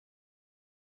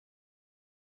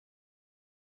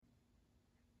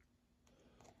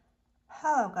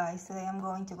Hello guys, today I'm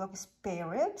going to cook spare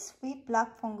ribs with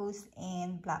black fungus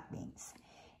and black beans.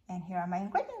 And here are my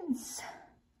ingredients.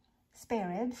 Spare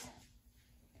ribs,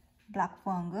 black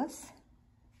fungus,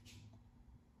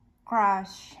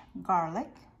 crushed garlic,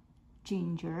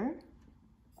 ginger,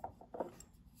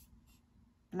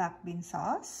 black bean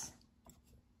sauce,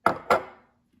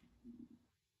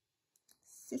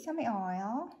 sesame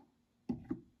oil,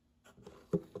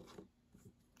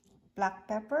 black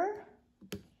pepper,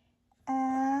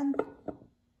 and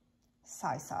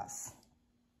soy sauce.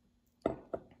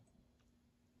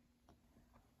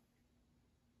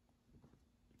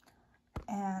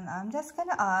 And I'm just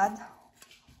gonna add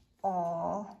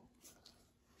all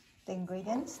the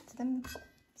ingredients to the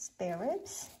spare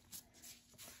ribs.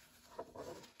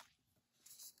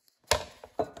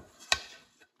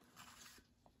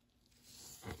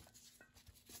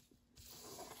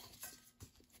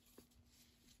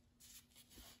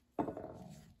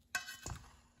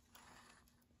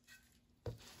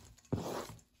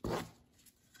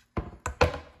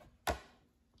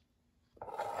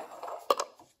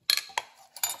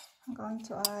 I'm going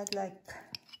to add like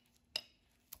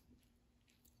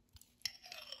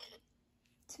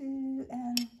 2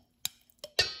 and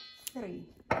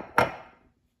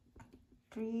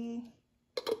 3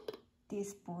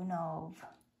 teaspoons of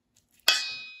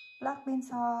black bean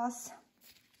sauce,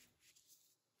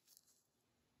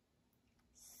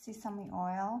 sesame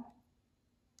oil,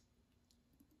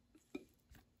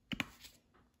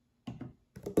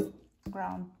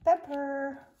 ground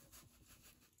pepper,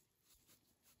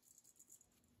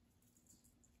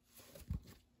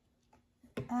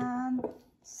 and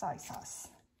soy sauce.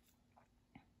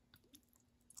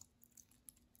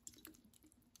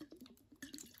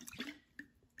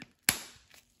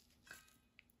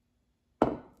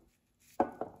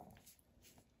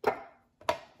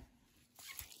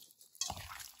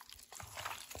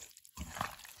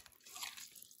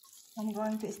 I'm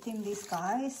going to steam these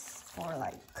guys for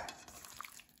like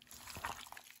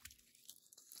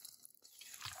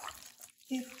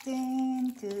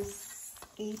 15 to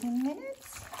 18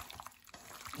 minutes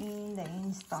in the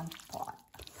instant pot.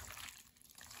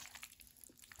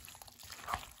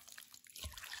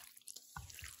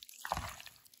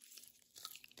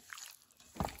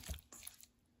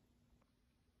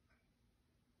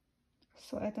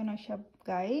 So ito na siya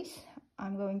guys.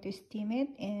 I'm going to steam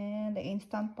it in the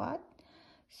instant pot.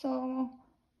 So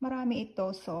marami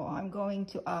ito, so I'm going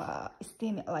to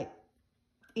steam it like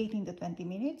 18 to 20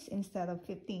 minutes instead of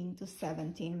 15 to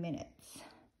 17 minutes.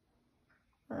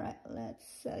 Alright, let's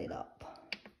set it up.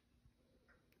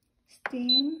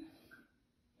 Steam.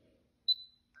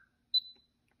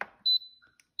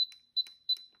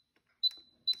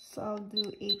 So I'll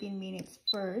do 18 minutes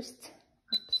first.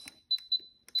 Oops.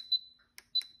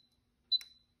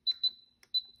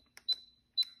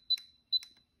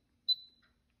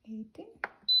 18.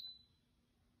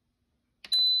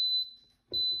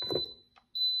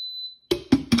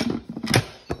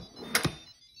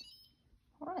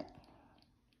 All right.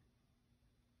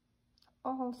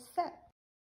 All set.